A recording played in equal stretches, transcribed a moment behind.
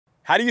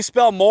How do you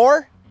spell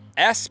more?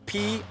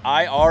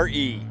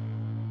 S-P-I-R-E.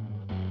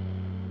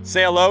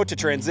 Say hello to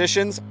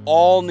Transition's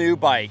all-new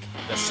bike,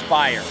 the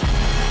Spire.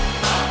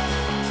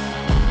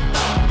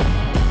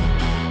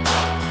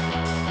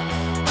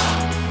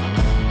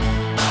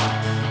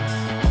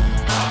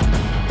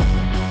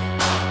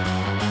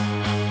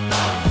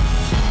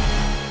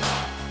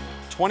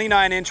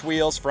 "29-inch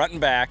wheels front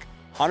and back,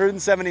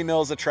 170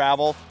 mils of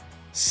travel,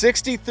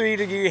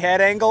 63-degree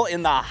head angle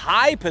in the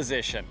high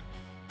position.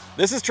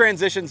 This is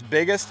Transition's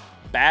biggest,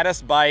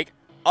 baddest bike,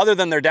 other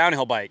than their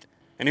downhill bike.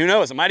 And who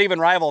knows, it might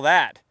even rival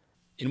that.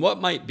 In what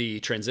might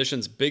be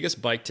Transition's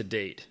biggest bike to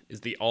date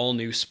is the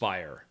all-new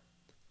Spire.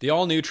 The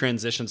all-new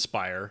Transition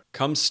Spire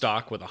comes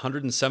stock with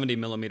 170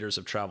 millimeters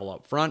of travel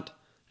up front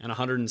and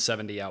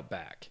 170 out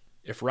back.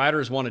 If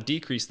riders want to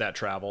decrease that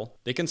travel,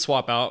 they can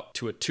swap out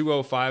to a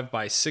 205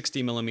 by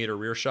 60 millimeter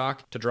rear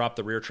shock to drop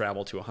the rear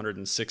travel to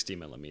 160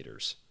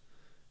 millimeters.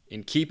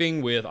 In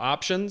keeping with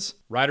options,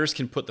 riders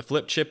can put the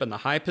flip chip in the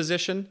high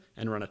position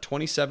and run a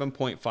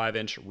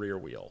 27.5-inch rear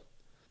wheel.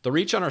 The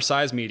reach on our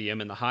size medium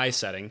in the high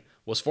setting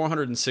was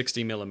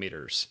 460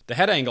 millimeters. The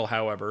head angle,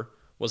 however,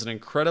 was an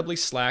incredibly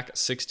slack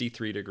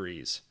 63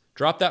 degrees.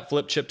 Drop that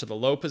flip chip to the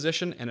low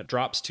position and it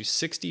drops to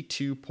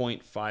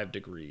 62.5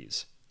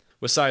 degrees.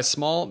 With size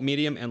small,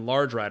 medium, and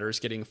large riders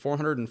getting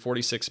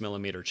 446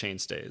 millimeter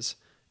chainstays.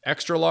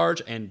 Extra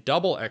large and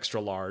double extra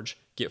large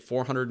get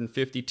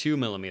 452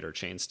 millimeter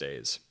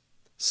chainstays.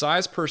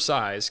 Size per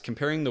size,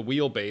 comparing the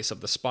wheelbase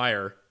of the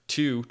Spire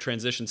to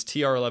Transition's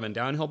TR11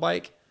 downhill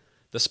bike,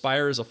 the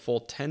Spire is a full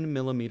 10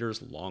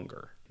 millimeters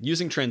longer.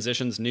 Using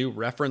Transition's new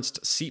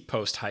referenced seat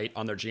post height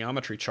on their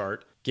geometry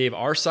chart gave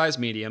our size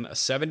medium a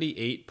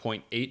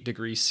 78.8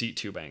 degree seat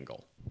tube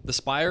angle. The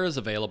Spire is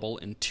available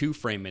in two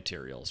frame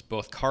materials,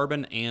 both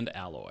carbon and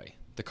alloy.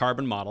 The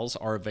carbon models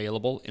are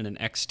available in an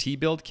XT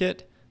build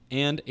kit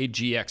and a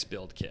GX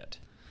build kit.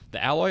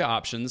 The alloy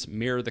options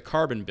mirror the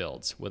carbon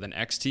builds with an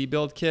XT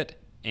build kit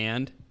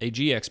and a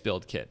GX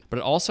build kit, but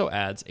it also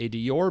adds a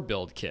Dior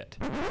build kit.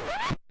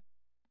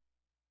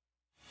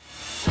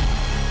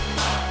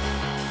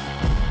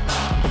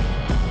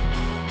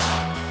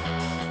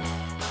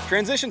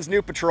 Transition's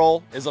new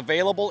Patrol is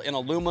available in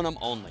aluminum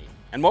only,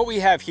 and what we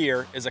have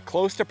here is a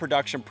close to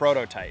production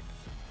prototype.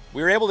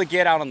 We were able to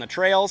get out on the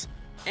trails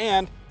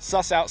and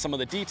suss out some of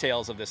the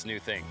details of this new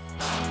thing.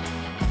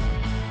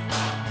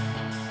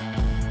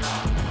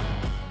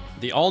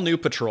 The all-new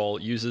Patrol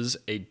uses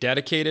a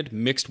dedicated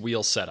mixed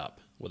wheel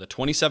setup with a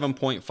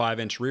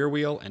 27.5-inch rear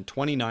wheel and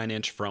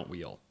 29-inch front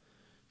wheel.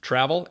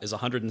 Travel is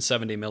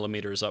 170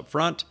 millimeters up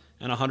front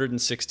and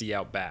 160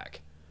 out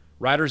back.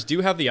 Riders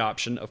do have the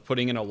option of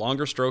putting in a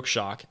longer stroke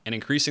shock and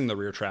increasing the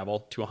rear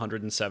travel to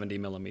 170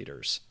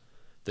 millimeters.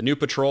 The new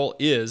Patrol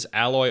is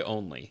alloy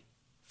only,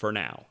 for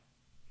now.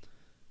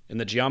 In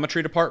the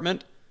geometry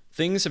department,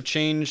 things have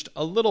changed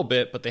a little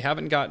bit, but they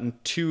haven't gotten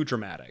too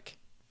dramatic.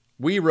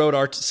 We rode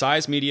our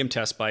size medium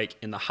test bike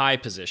in the high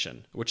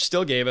position, which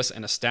still gave us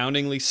an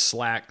astoundingly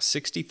slack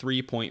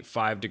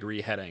 63.5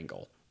 degree head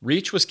angle.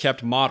 Reach was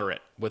kept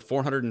moderate with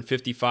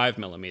 455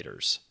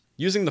 millimeters.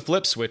 Using the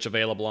flip switch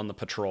available on the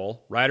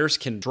Patrol, riders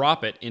can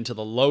drop it into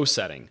the low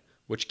setting,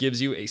 which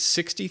gives you a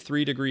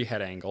 63 degree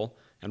head angle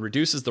and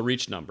reduces the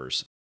reach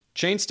numbers.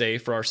 Chainstay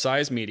for our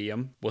size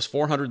medium was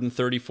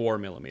 434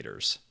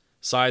 millimeters.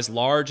 Size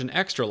large and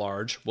extra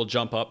large will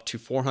jump up to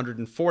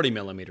 440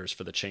 millimeters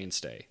for the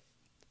chainstay.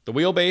 The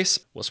wheelbase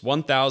was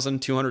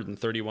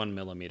 1,231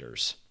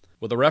 millimeters.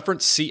 With a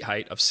reference seat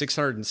height of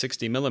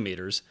 660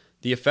 millimeters,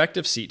 the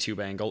effective seat tube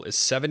angle is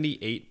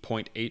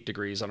 78.8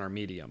 degrees on our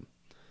medium.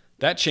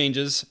 That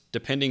changes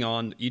depending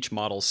on each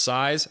model's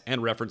size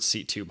and reference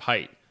seat tube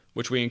height,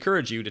 which we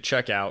encourage you to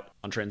check out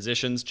on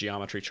Transition's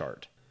geometry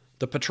chart.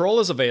 The Patrol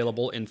is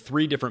available in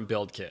 3 different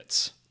build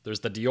kits.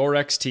 There's the Dior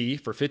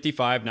XT for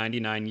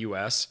 $55.99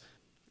 US.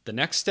 The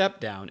next step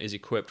down is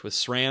equipped with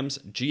SRAM's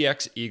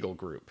GX Eagle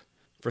Group.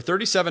 For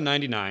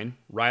 $37.99,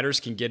 riders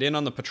can get in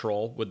on the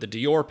Patrol with the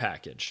Dior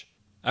package.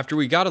 After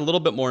we got a little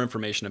bit more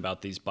information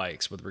about these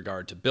bikes with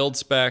regard to build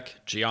spec,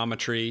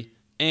 geometry,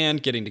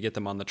 and getting to get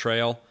them on the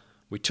trail,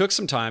 we took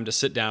some time to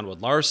sit down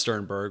with Lars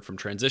Sternberg from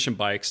Transition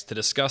Bikes to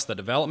discuss the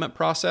development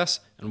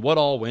process and what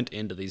all went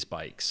into these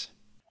bikes.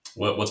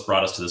 What's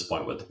brought us to this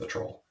point with the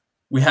Patrol?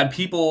 We had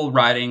people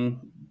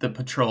riding the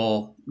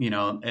Patrol,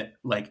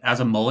 like as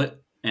a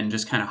mullet and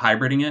just kind of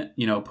hybriding it,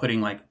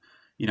 putting I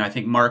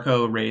think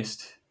Marco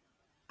raced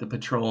the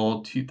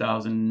Patrol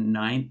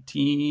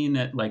 2019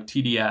 at like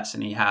TDS,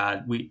 and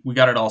we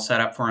got it all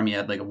set up for him. He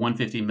had like a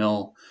 150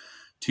 mil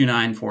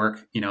 2.9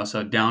 fork,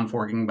 so down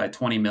forking by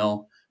 20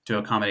 mil to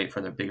accommodate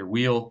for the bigger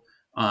wheel.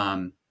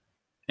 And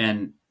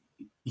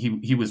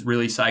he was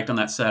really psyched on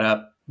that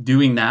setup.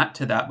 Doing that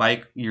to that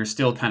bike, you're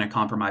still kind of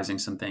compromising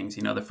some things.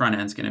 The front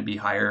end's going to be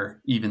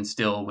higher, even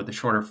still with the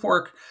shorter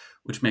fork,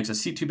 which makes a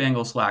seat tube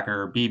angle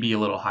slacker, BB a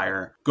little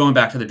higher. Going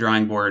back to the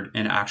drawing board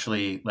and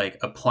actually like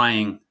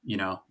applying,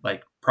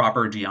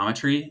 proper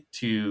geometry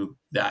to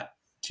that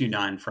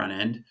 2.9 front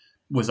end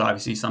was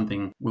obviously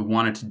something we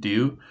wanted to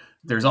do.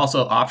 There's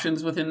also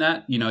options within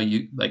that.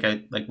 You like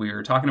we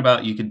were talking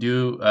about, you could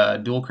do a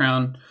dual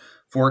crown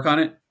fork on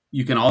it.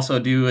 You can also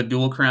do a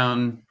dual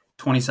crown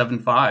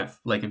 27.5.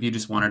 Like if you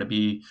just wanted to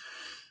be,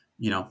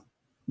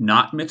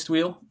 not mixed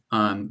wheel,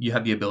 you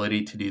have the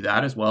ability to do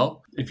that as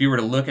well. If you were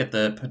to look at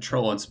the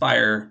Patrol and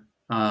Spire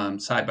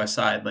side by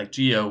side, like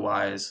geo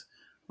wise,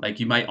 like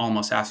you might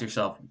almost ask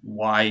yourself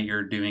why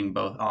you're doing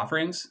both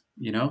offerings,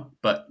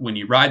 but when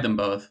you ride them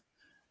both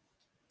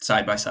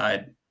side by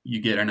side, you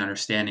get an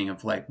understanding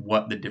of like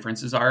what the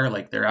differences are.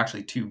 Like they're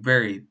actually two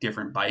very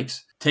different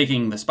bikes.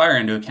 Taking the Spire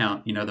into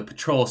account, the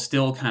Patrol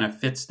still kind of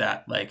fits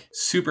that like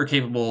super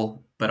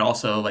capable, but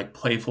also like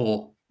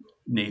playful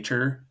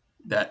nature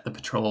that the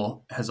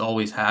Patrol has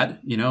always had,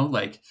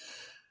 like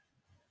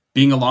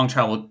being a long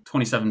travel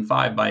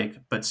 27.5 bike,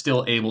 but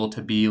still able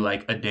to be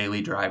like a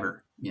daily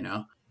driver,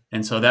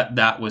 And so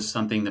that was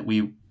something that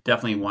we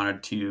definitely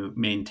wanted to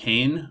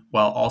maintain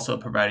while also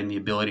providing the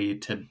ability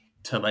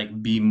to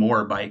like be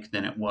more bike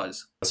than it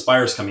was. The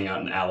Spire's coming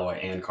out in alloy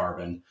and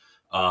carbon.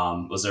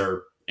 Was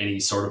there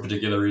any sort of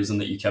particular reason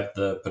that you kept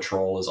the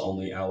Patrol as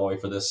only alloy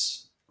for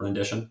this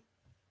rendition?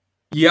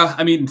 Yeah,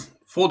 I mean,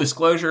 full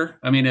disclosure,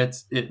 I mean,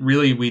 it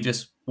really, we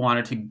just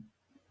wanted to,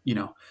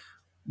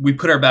 we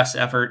put our best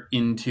effort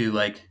into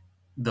like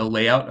the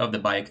layout of the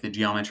bike, the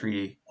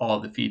geometry, all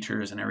of the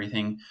features and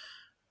everything.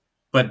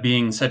 But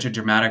being such a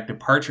dramatic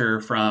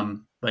departure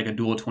from like a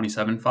dual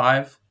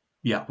 27.5,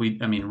 yeah, we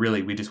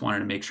just wanted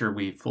to make sure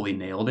we fully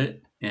nailed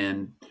it.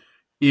 And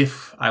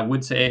if I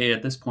would say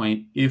at this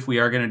point, if we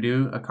are going to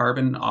do a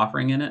carbon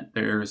offering in it,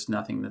 there's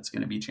nothing that's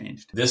going to be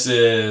changed. This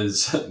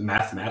is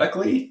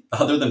mathematically,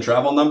 other than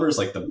travel numbers,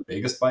 like the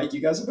biggest bike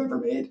you guys have ever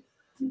made.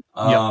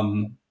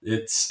 Yep.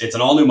 It's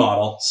an all new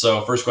model.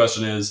 So first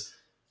question is,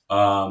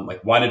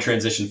 why did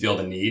Transition feel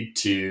the need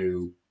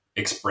to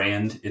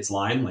expand its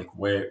line? Like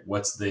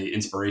what's the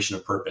inspiration or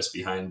purpose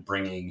behind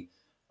bringing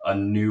a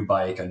new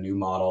bike, a new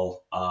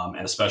model,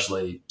 and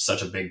especially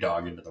such a big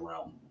dog into the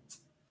realm?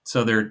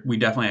 So we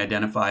definitely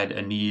identified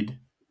a need,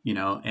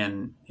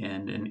 and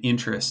an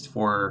interest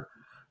for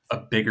a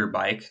bigger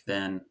bike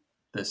than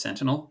the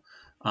Sentinel.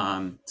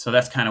 So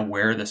that's kind of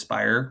where the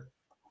Spire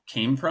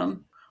came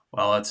from.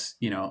 While it's,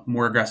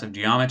 more aggressive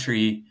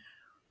geometry,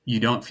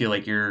 you don't feel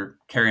like you're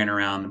carrying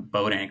around a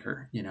boat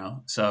anchor,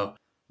 So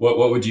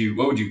what would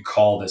you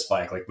call this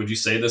bike? Like, would you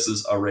say this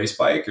is a race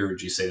bike, or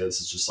would you say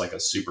this is just like a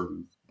super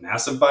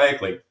massive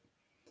bike? Like,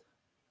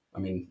 I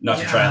mean, not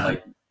to try and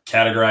like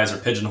categorize or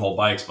pigeonhole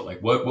bikes, but like,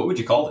 what would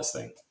you call this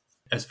thing?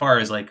 As far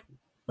as like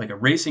a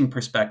racing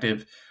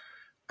perspective,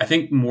 I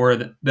think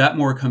that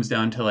more comes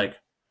down to like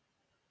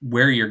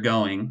where you're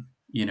going,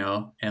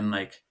 and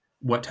like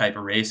what type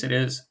of race it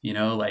is,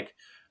 like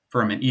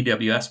from an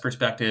EWS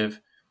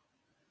perspective,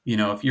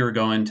 if you were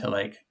going to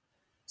like,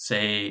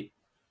 say,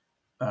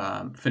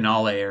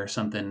 Finale or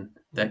something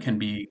that can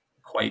be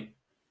quite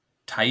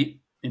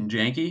tight and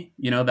janky,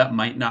 that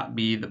might not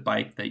be the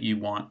bike that you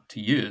want to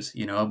use,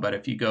 but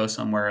if you go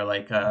somewhere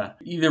like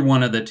either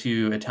one of the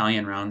two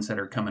Italian rounds that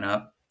are coming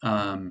up,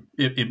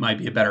 it might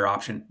be a better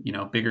option,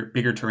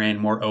 bigger terrain,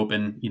 more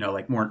open,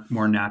 like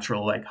more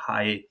natural, like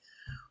high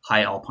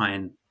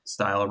alpine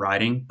style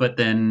riding. But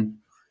then,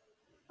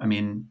 I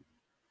mean,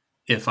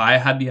 if I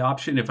had the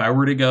option, if I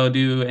were to go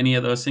do any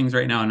of those things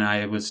right now and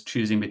I was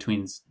choosing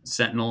between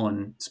Sentinel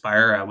and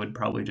Spire, I would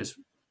probably just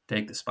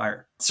take the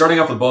Spire. Starting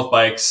off with both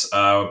bikes,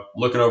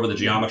 looking over the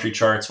geometry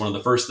charts, one of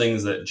the first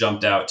things that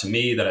jumped out to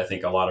me that I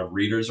think a lot of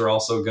readers are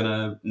also going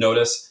to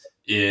notice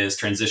is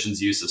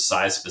Transition's use of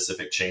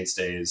size-specific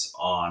chainstays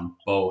on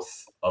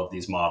both of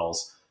these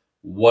models.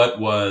 What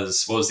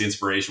was the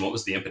inspiration? What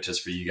was the impetus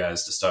for you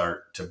guys to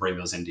start to bring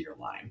those into your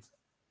line?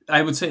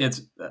 I would say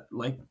it's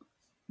like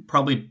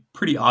probably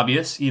pretty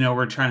obvious.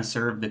 We're trying to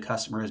serve the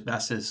customer as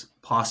best as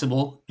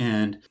possible,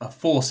 and a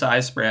full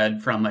size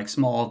spread from like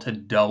small to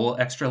double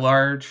extra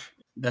large,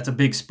 that's a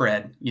big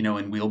spread, in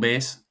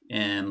wheelbase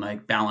and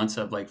like balance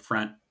of like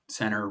front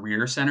center,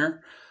 rear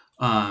center.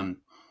 And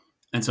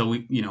so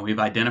we've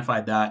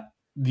identified that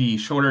the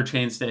shorter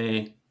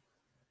chainstay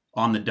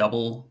on the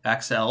double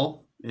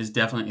XL is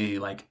definitely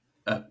like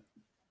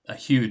a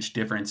huge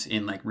difference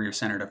in like rear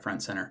center to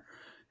front center.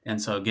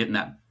 And so getting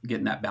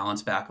that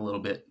balance back a little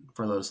bit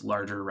for those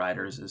larger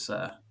riders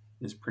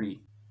is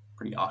pretty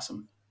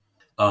awesome.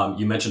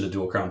 You mentioned a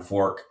dual crown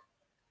fork.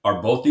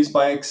 Are both these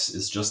bikes,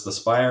 is just the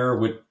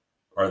Spire,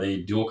 are they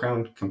dual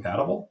crown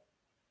compatible?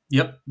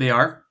 Yep, they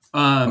are.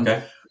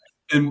 Okay.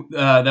 And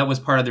that was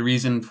part of the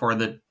reason for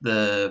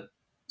the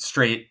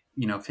straight,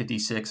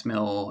 56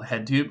 mil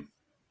head tube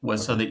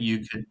was so that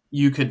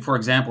you could, for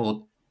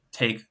example,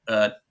 take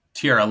a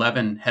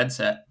TR11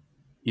 headset,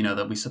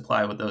 that we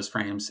supply with those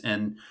frames.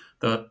 And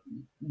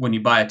when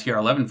you buy a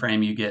TR11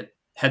 frame, you get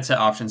headset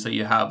options. So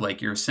you have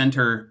like your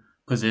center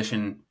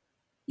position,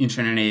 1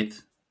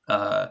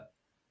 1/8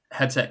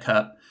 headset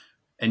cup,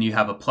 and you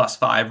have a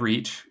 +5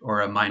 reach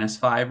or a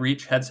 -5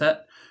 reach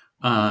headset.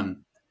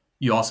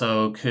 You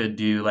also could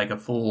do like a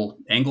full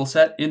angle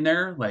set in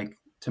there, like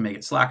to make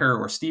it slacker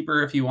or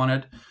steeper if you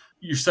wanted.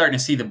 you're starting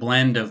to see the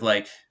blend of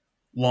like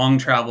long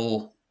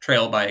travel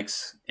trail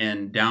bikes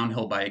and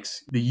downhill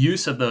bikes. The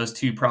use of those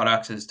two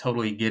products is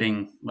totally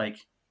getting like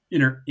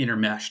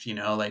intermeshed, you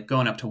know, like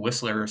going up to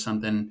Whistler or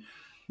something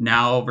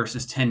now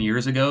versus 10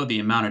 years ago, the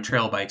amount of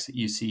trail bikes that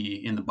you see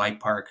in the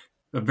bike park,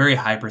 a very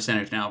high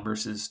percentage now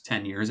versus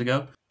 10 years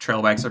ago.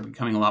 Trail bikes are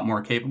becoming a lot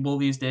more capable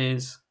these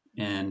days.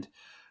 And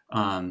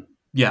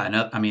yeah,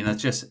 no, I mean,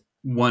 that's just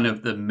one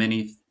of the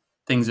many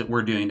things that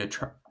we're doing to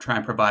try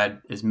and provide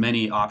as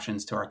many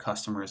options to our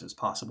customers as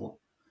possible.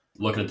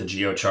 Looking at the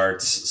geo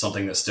charts,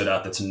 something that stood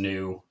out that's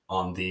new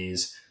on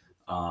these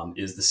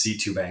is the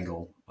seat tube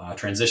angle.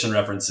 Transition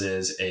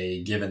references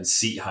a given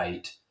seat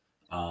height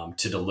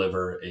to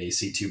deliver a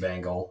seat tube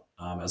angle,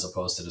 as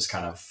opposed to just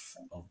kind of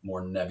a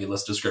more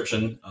nebulous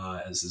description,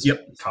 as is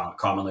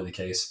commonly the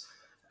case.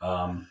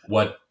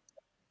 What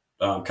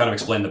kind of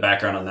explain the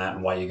background on that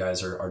and why you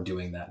guys are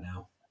doing that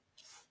now?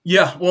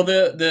 Yeah, well,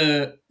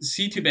 the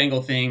seat tube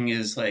angle thing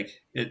is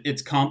like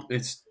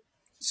it's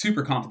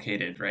super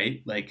complicated,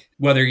 right? Like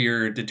whether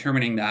you're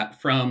determining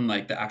that from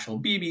like the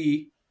actual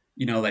BB,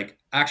 you know, like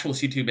actual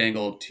seat tube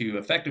angle to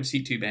effective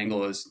seat tube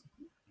angle is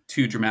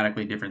two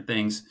dramatically different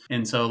things.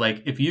 And so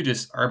like if you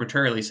just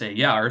arbitrarily say,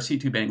 yeah, our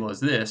seat tube angle is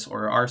this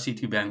or our seat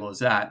tube angle is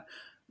that,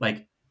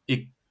 like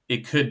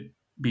it could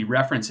be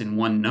referenced in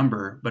one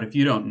number, but if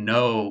you don't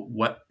know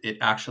what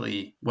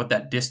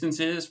that distance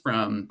is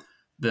from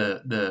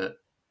the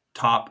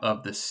top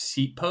of the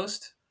seat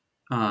post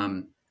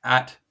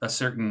at a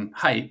certain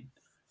height,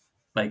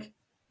 like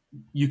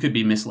you could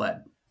be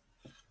misled.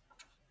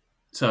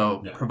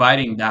 So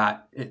providing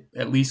that, it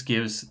at least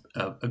gives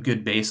a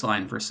good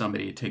baseline for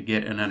somebody to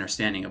get an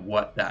understanding of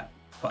what that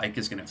bike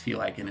is going to feel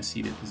like in a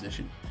seated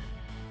position.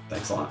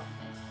 Thanks a lot.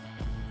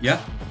 Yeah.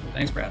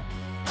 Thanks, Brad.